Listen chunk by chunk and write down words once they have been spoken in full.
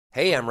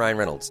Hey, I'm Ryan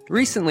Reynolds.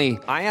 Recently,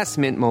 I asked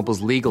Mint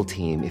Mobile's legal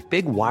team if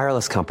big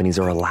wireless companies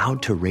are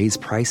allowed to raise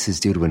prices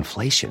due to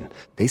inflation.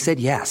 They said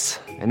yes.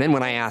 And then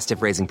when I asked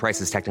if raising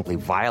prices technically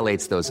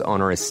violates those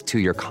onerous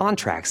two-year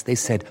contracts, they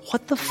said,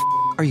 "What the f***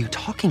 are you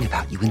talking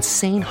about, you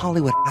insane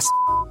Hollywood ass?"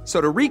 So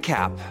to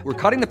recap, we're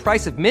cutting the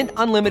price of Mint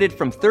Unlimited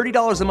from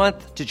 $30 a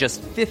month to just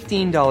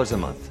 $15 a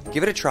month.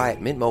 Give it a try at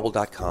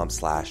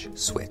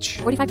mintmobile.com/switch.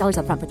 $45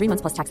 up front for 3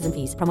 months plus taxes and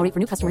fees. Promo rate for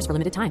new customers for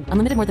limited time.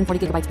 Unlimited more than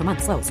 40 gigabytes per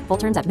month. Slows full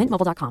terms at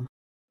mintmobile.com.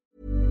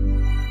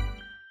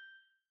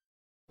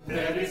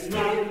 There is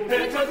no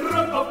better group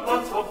of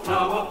plants for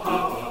flower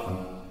power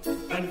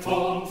than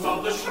forms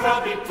of the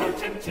shrubby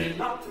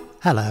potentilla.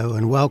 Hello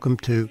and welcome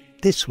to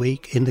This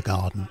Week in the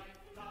Garden,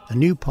 a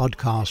new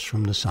podcast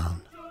from The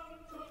Sun.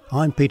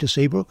 I'm Peter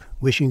Seabrook,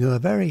 wishing you a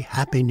very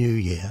happy new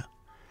year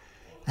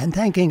and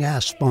thanking our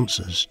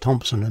sponsors,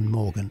 Thompson and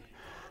Morgan,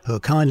 who are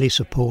kindly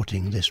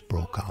supporting this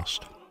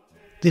broadcast.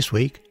 This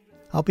week,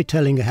 I'll be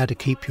telling you how to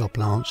keep your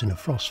plants in a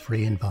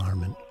frost-free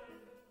environment.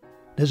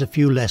 There's a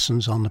few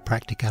lessons on the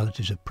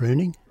practicalities of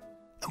pruning,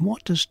 and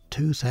what does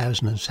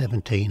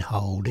 2017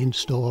 hold in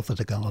store for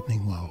the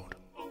gardening world?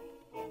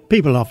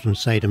 People often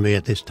say to me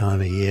at this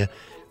time of year,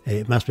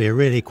 it must be a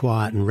really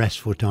quiet and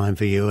restful time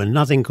for you, and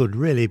nothing could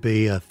really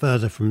be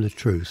further from the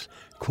truth.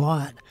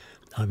 Quiet?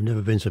 I've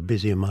never been so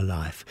busy in my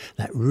life.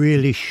 That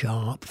really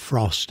sharp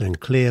frost and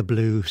clear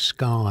blue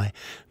sky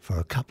for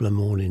a couple of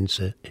mornings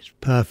is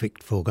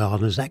perfect for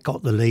gardeners. That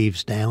got the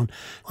leaves down.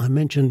 I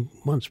mentioned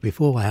once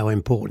before how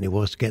important it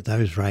was to get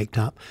those raked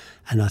up,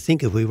 and I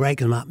think if we rake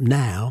them up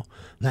now,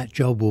 that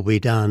job will be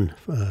done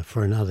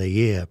for another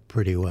year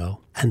pretty well.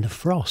 And the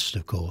frost,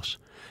 of course.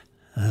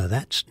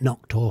 That's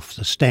knocked off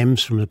the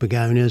stems from the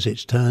begonias.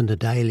 It's turned the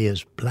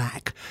dahlias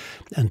black,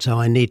 and so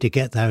I need to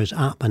get those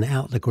up and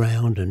out the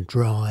ground and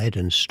dried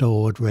and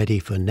stored ready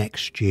for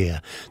next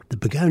year. The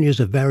begonias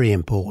are very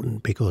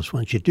important because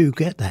once you do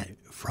get that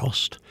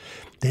frost,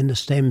 then the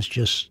stems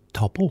just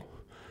topple,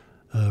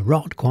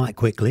 rot quite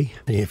quickly.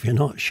 And if you're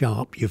not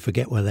sharp, you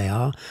forget where they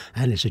are,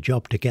 and it's a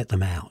job to get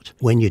them out.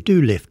 When you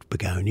do lift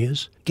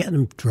begonias, get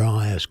them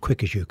dry as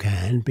quick as you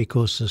can,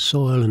 because the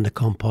soil and the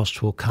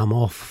compost will come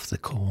off the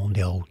corn,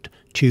 the old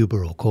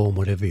tuber or corn,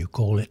 whatever you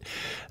call it.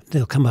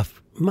 They'll come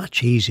off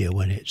much easier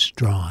when it's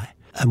dry.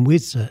 And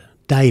with the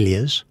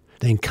dahlias,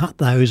 then cut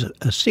those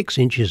 6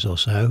 inches or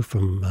so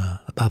from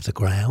above the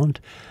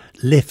ground,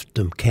 lift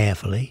them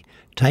carefully,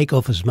 take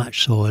off as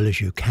much soil as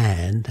you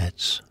can.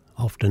 That's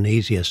often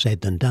easier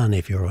said than done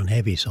if you're on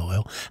heavy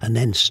soil, and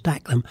then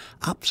stack them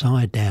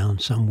upside down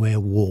somewhere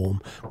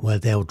warm where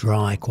they'll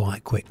dry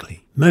quite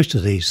quickly. Most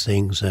of these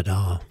things that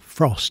are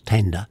frost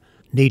tender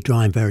need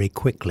drying very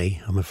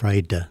quickly. I'm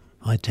afraid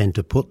I tend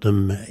to put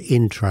them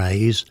in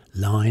trays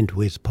lined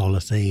with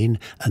polythene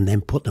and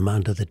then put them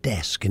under the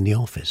desk in the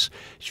office.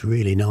 It's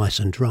really nice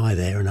and dry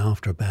there, and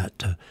after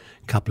about a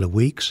couple of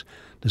weeks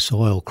the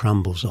soil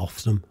crumbles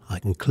off them. I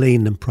can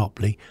clean them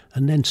properly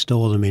and then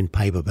store them in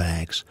paper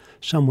bags,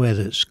 somewhere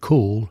that's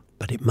cool,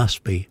 but it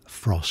must be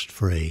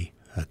frost-free.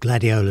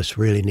 Gladiolus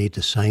really need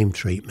the same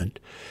treatment.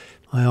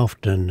 I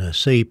often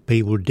see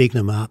people dig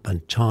them up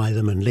and tie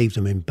them and leave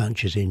them in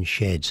bunches in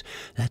sheds.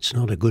 That's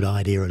not a good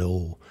idea at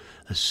all.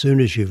 As soon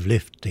as you've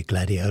lifted the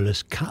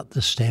gladiolus, cut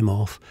the stem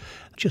off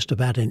just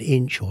about 1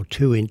 inch or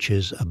 2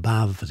 inches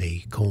above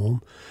the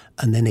corm,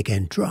 and then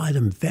again dry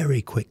them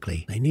very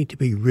quickly. They need to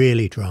be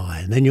really dry,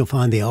 and then you'll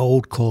find the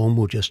old corm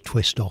will just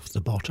twist off the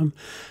bottom,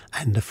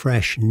 and the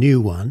fresh new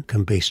one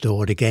can be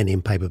stored again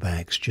in paper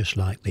bags, just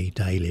like the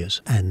dahlias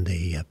and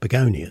the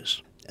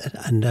begonias.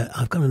 And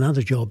I've got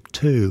another job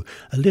too,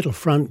 a little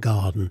front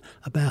garden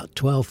about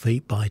 12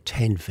 feet by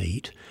 10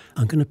 feet.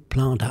 I'm going to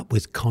plant up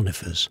with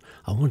conifers.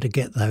 I want to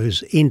get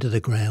those into the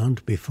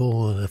ground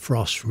before the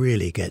frost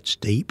really gets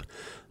deep.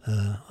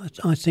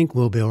 I think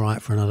we'll be all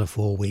right for another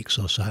 4 weeks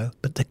or so.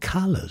 But the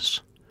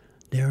colours,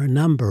 there are a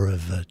number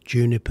of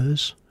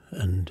junipers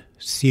and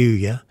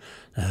thuja,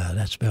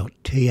 that's spelled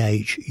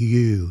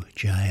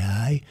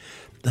Thuja.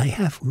 They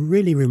have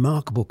really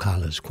remarkable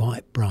colours,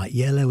 quite bright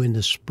yellow in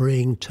the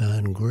spring,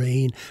 turn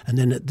green, and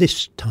then at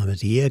this time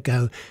of the year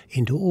go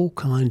into all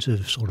kinds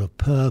of sort of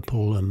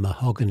purple and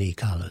mahogany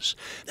colours.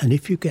 And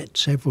if you get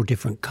several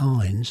different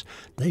kinds,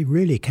 they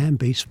really can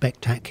be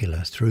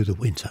spectacular through the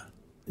winter.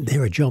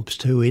 There are jobs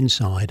too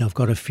inside. I've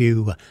got a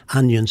few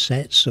onion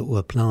sets that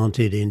were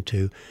planted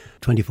into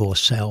 24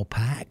 cell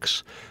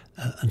packs,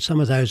 and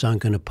some of those I'm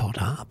going to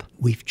pot up.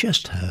 We've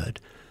just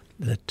heard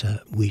that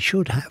we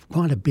should have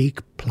quite a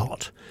big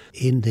plot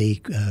in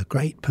the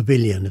great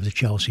pavilion of the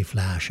Chelsea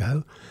Flower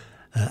Show,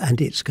 and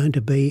it's going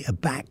to be a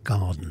back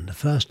garden, the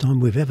first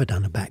time we've ever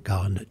done a back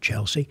garden at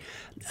Chelsea,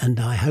 and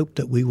I hope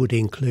that we would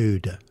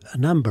include a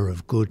number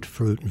of good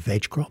fruit and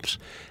veg crops,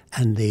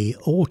 and the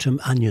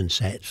autumn onion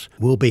sets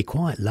will be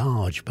quite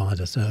large by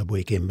the third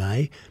week in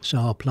May, so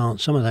I'll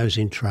plant some of those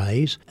in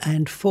trays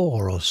and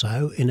 4 or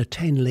so in a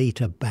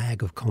 10-litre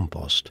bag of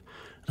compost.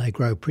 They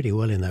grow pretty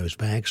well in those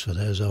bags for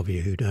those of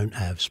you who don't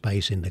have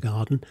space in the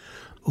garden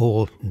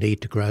or need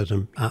to grow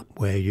them up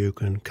where you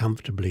can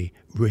comfortably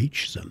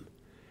reach them.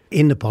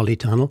 In the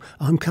polytunnel,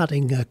 I'm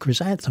cutting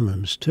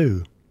chrysanthemums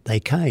too. They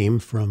came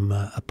from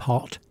a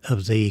pot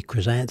of the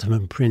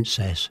chrysanthemum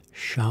princess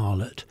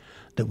Charlotte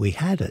that we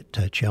had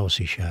at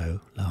Chelsea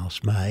Show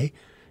last May.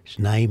 It's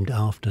named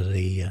after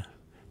the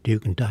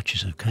Duke and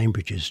Duchess of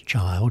Cambridge's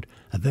child,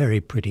 a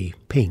very pretty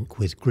pink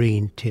with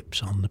green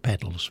tips on the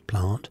petals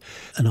plant.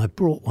 And I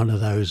brought one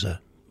of those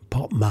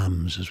pot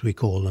mums, as we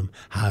call them,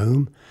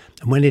 home.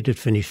 And when it had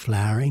finished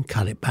flowering,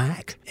 cut it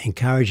back,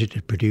 encouraged it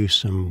to produce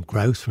some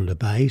growth from the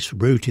base,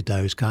 rooted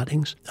those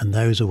cuttings, and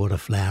those are what are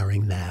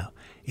flowering now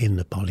in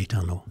the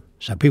polytunnel.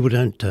 So people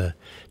don't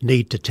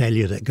need to tell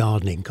you that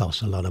gardening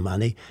costs a lot of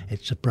money.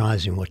 It's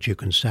surprising what you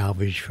can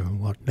salvage from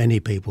what many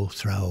people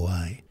throw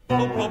away.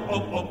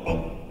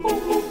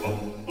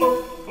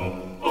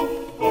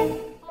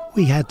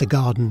 We had the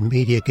Garden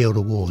Media Guild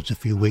Awards a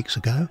few weeks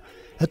ago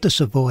at the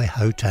Savoy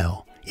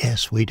Hotel.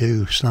 Yes, we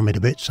do slum it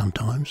a bit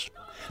sometimes.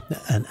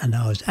 And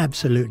I was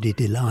absolutely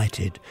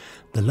delighted.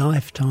 The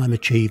Lifetime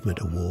Achievement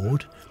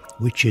Award,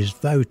 which is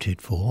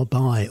voted for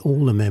by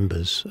all the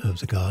members of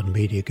the Garden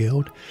Media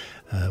Guild,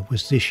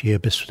 was this year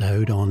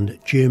bestowed on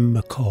Jim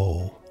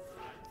McCall.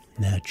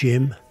 Now,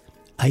 Jim,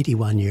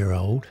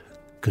 81-year-old,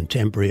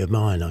 contemporary of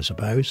mine, I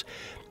suppose,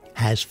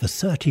 has for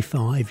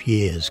 35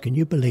 years, can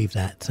you believe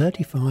that,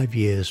 35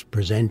 years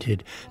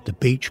presented the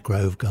Beech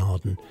Grove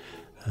Garden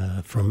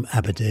from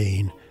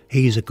Aberdeen.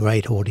 He's a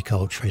great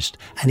horticulturist,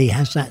 and he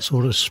has that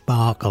sort of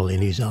sparkle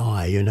in his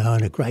eye, you know,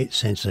 and a great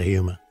sense of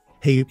humour.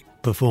 He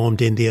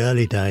performed in the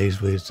early days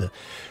with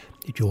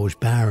George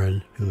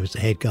Barron, who was the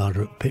head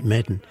gardener at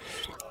Pitmedden.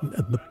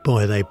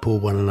 Boy, they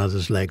pulled one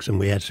another's legs, and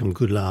we had some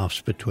good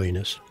laughs between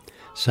us.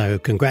 So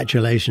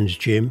congratulations,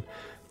 Jim.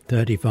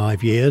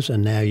 35 years,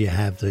 and now you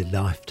have the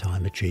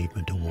Lifetime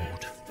Achievement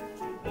Award.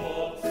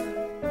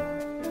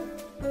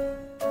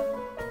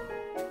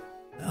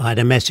 I had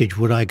a message,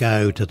 would I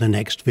go to the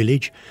next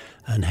village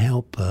and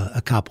help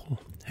a couple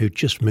who'd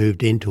just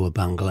moved into a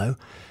bungalow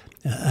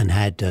and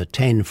had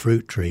 10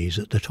 fruit trees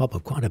at the top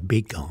of quite a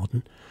big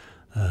garden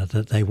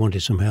that they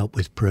wanted some help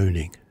with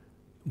pruning.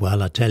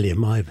 Well, I tell you,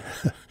 my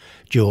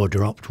jaw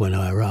dropped when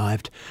I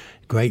arrived.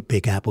 Great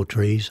big apple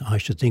trees, I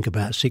should think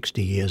about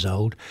 60 years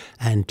old,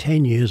 and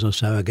 10 years or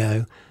so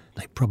ago,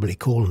 they probably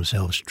call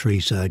themselves tree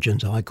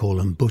surgeons, I call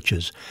them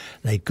butchers.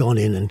 They'd gone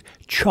in and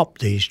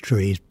chopped these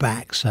trees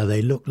back so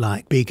they look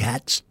like big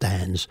hat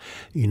stands,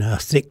 you know, a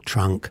thick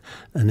trunk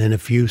and then a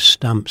few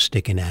stumps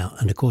sticking out.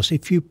 And of course,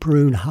 if you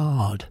prune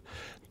hard,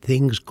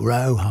 things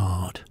grow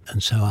hard.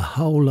 And so a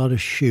whole lot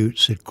of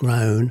shoots had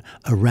grown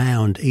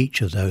around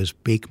each of those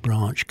big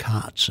branch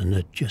cuts and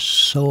had just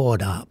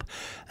soared up.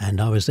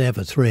 And I was there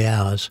for 3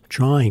 hours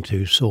trying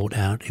to sort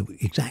out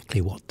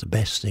exactly what the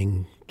best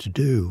thing to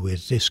do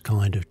with this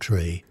kind of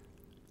tree.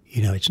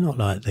 You know, it's not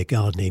like the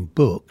gardening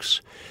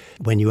books.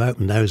 When you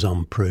open those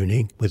on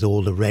pruning, with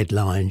all the red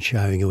lines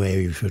showing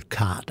where you should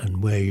cut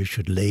and where you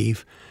should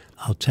leave,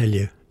 I'll tell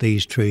you,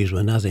 these trees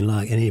were nothing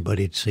like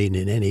anybody had seen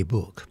in any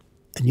book.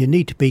 And you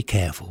need to be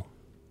careful.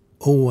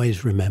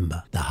 Always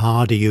remember, the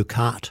harder you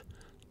cut,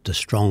 the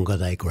stronger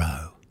they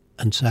grow.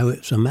 And so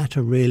it's a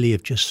matter really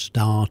of just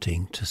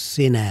starting to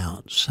thin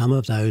out some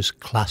of those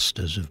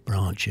clusters of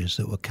branches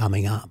that were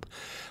coming up.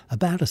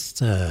 About a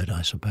third,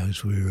 I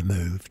suppose, we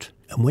removed.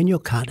 And when you're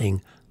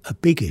cutting a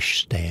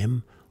biggish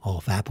stem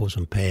of apples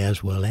and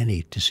pears, well,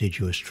 any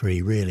deciduous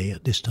tree really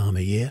at this time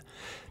of year,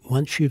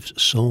 once you've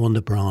sawn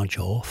the branch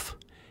off,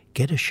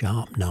 get a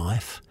sharp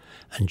knife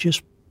and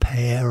just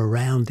pare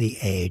around the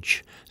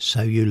edge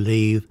so you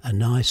leave a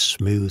nice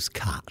smooth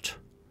cut.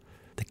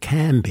 The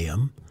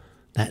cambium,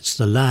 that's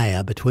the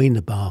layer between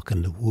the bark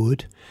and the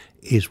wood,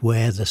 is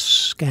where the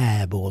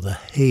scab or the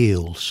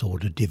heel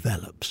sort of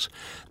develops.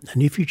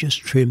 And if you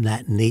just trim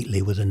that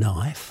neatly with a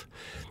knife,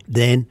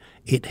 then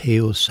it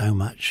heals so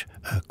much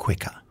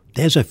quicker.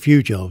 There's a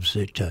few jobs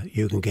that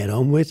you can get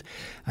on with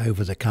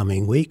over the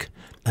coming week,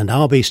 and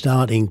I'll be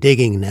starting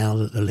digging now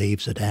that the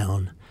leaves are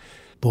down.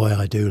 Boy,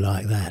 I do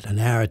like that. An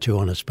hour or two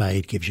on a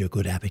spade gives you a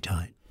good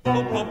appetite.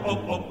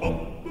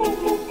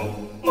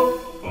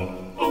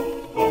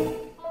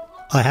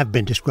 I have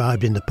been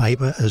described in the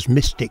paper as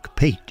Mystic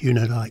Pete, you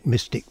know, like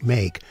Mystic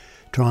Meg,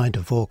 trying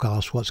to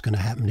forecast what's going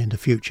to happen in the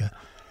future.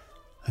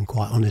 And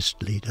quite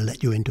honestly, to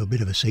let you into a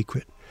bit of a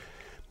secret,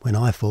 when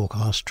I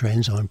forecast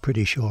trends, I'm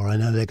pretty sure I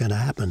know they're going to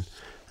happen.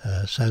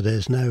 So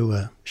there's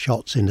no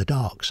shots in the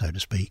dark, so to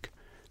speak.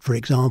 For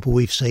example,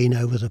 we've seen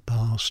over the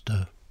past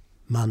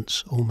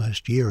months,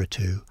 almost year or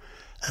two,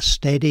 a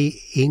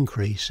steady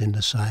increase in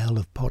the sale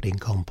of potting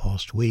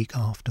compost week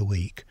after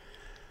week.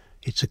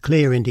 It's a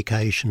clear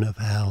indication of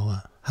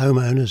how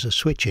homeowners are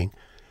switching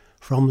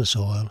from the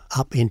soil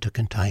up into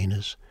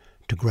containers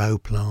to grow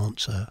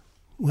plants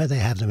where they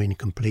have them in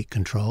complete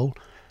control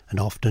and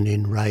often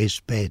in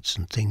raised beds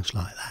and things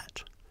like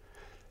that.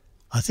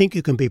 I think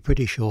you can be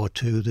pretty sure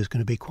too there's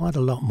going to be quite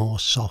a lot more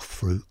soft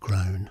fruit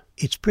grown.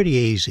 It's pretty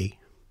easy.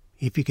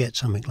 If you get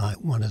something like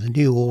one of the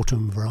new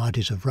autumn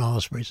varieties of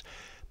raspberries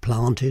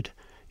planted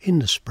in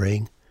the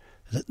spring,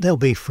 they'll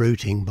be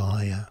fruiting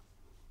by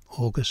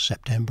August,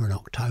 September and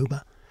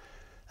October.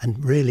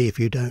 And really, if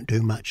you don't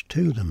do much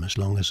to them, as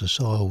long as the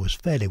soil was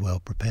fairly well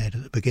prepared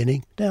at the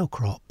beginning, they'll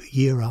crop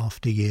year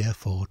after year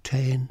for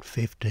 10,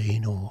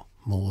 15 or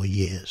more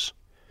years.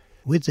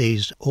 With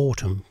these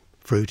autumn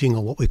fruiting,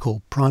 or what we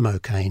call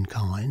primocane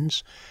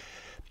kinds,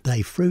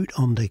 they fruit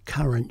on the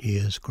current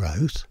year's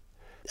growth,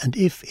 and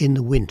if in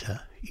the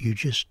winter you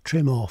just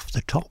trim off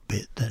the top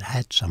bit that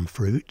had some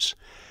fruits,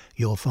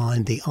 you'll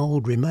find the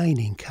old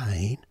remaining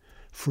cane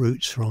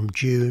fruits from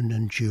June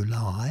and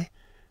July.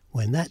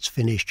 When that's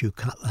finished, you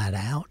cut that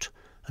out,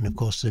 and of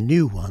course the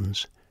new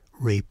ones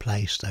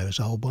replace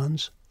those old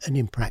ones, and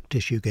in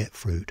practice you get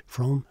fruit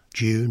from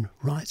June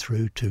right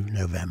through to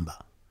November.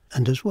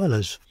 And as well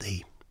as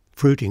the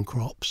fruiting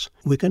crops,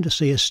 we're going to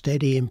see a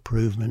steady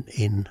improvement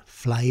in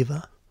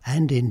flavour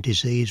and in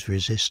disease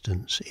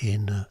resistance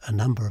in a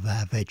number of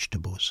our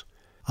vegetables.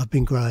 I've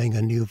been growing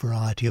a new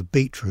variety of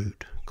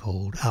beetroot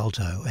called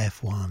Alto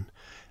F1.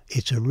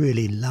 It's a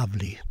really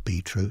lovely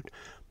beetroot,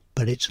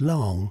 but it's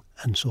long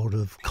and sort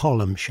of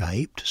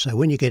column-shaped, so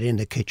when you get in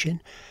the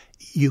kitchen,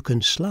 you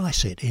can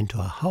slice it into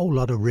a whole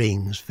lot of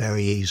rings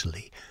very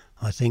easily.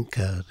 I think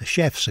the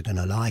chefs are going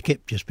to like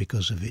it just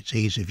because of its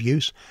ease of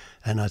use,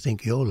 and I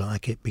think you'll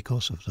like it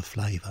because of the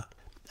flavour.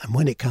 And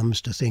when it comes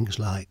to things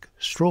like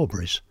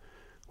strawberries,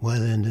 well,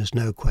 then there's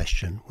no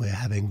question we're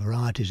having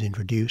varieties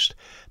introduced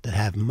that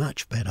have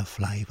much better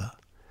flavour.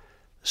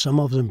 Some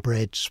of them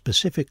bred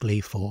specifically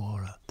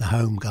for the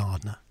home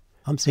gardener.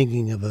 I'm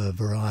thinking of a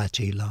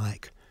variety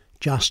like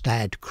Just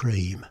Add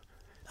Cream.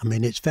 I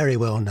mean, it's very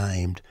well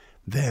named,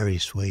 very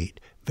sweet,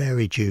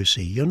 very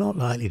juicy. You're not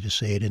likely to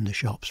see it in the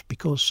shops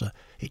because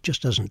it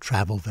just doesn't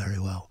travel very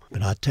well.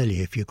 But I tell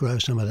you, if you grow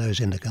some of those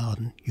in the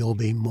garden, you'll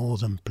be more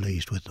than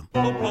pleased with them.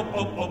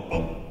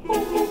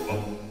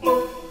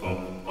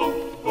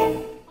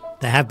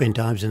 There have been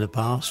times in the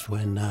past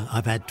when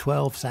I've had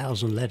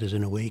 12,000 letters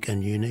in a week,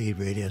 and you need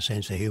really a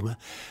sense of humour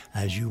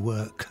as you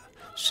work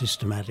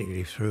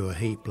systematically through a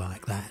heap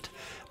like that.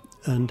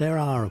 And there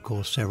are, of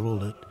course, several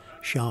that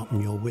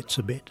sharpen your wits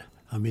a bit.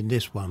 I mean,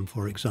 this one,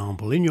 for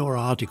example. In your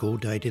article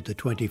dated the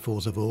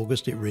 24th of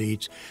August, it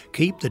reads,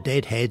 "Keep the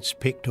dead heads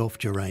picked off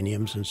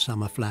geraniums and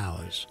summer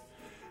flowers.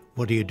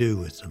 What do you do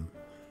with them?"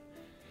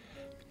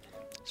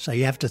 So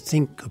you have to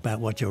think about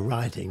what you're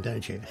writing,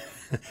 don't you?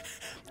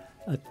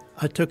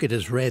 I took it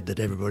as read that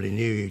everybody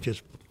knew you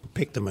just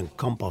picked them and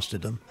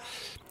composted them.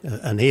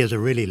 And here's a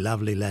really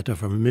lovely letter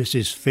from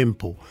Mrs.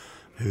 Fimple,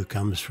 who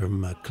comes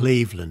from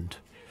Cleveland.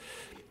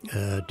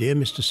 "Dear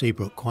Mr.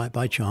 Seabrook, quite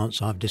by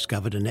chance I've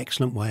discovered an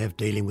excellent way of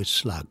dealing with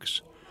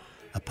slugs.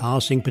 A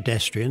passing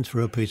pedestrian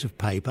threw a piece of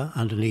paper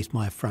underneath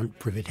my front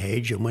privet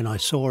hedge, and when I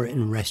saw it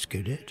and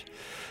rescued it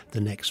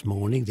the next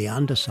morning, the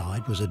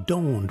underside was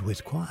adorned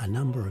with quite a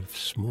number of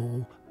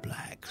small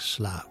black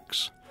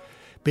slugs.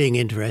 Being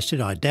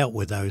interested, I dealt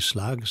with those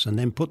slugs and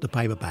then put the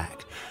paper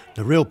back.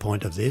 The real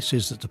point of this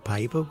is that the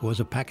paper was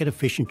a packet of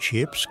fish and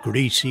chips,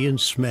 greasy and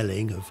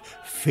smelling of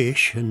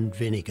fish and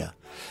vinegar.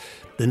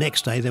 The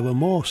next day there were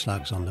more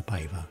slugs on the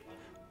paper,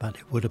 but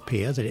it would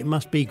appear that it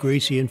must be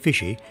greasy and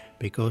fishy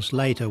because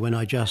later when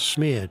I just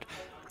smeared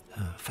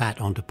fat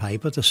onto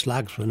paper, the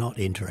slugs were not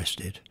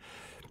interested.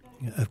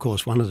 Of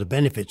course, one of the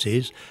benefits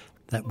is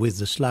that with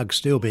the slugs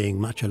still being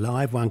much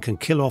alive, one can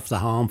kill off the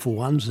harmful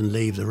ones and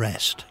leave the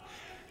rest.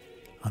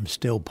 I'm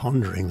still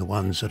pondering the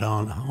ones that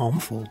aren't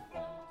harmful."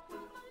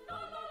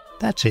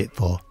 That's it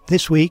for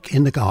This Week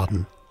in the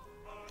Garden.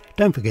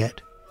 Don't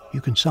forget,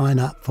 you can sign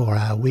up for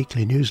our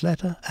weekly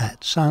newsletter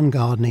at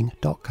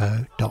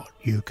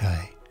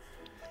sungardening.co.uk.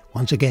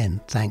 Once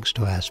again, thanks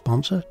to our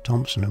sponsor,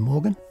 Thompson &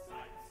 Morgan,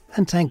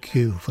 and thank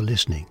you for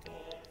listening.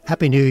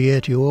 Happy New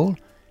Year to you all.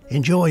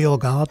 Enjoy your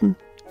garden.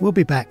 We'll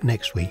be back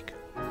next week.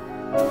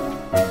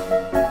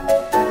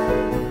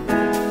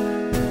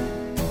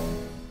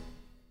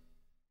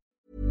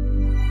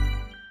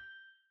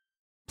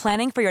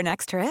 Planning for your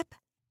next trip?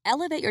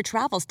 Elevate your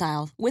travel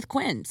style with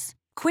Quince.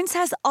 Quince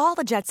has all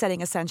the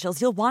jet-setting essentials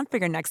you'll want for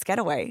your next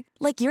getaway,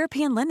 like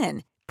European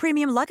linen,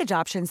 premium luggage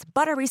options,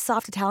 buttery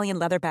soft Italian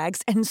leather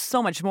bags, and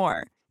so much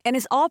more. And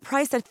is all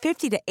priced at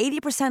 50 to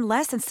 80%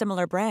 less than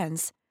similar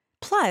brands.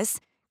 Plus,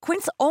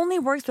 Quince only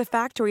works with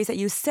factories that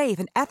use safe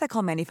and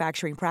ethical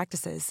manufacturing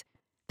practices.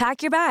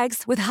 Pack your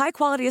bags with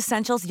high-quality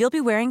essentials you'll be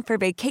wearing for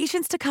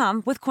vacations to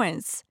come with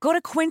Quince. Go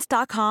to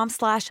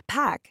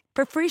quince.com/pack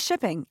for free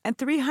shipping and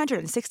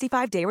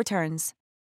 365-day returns.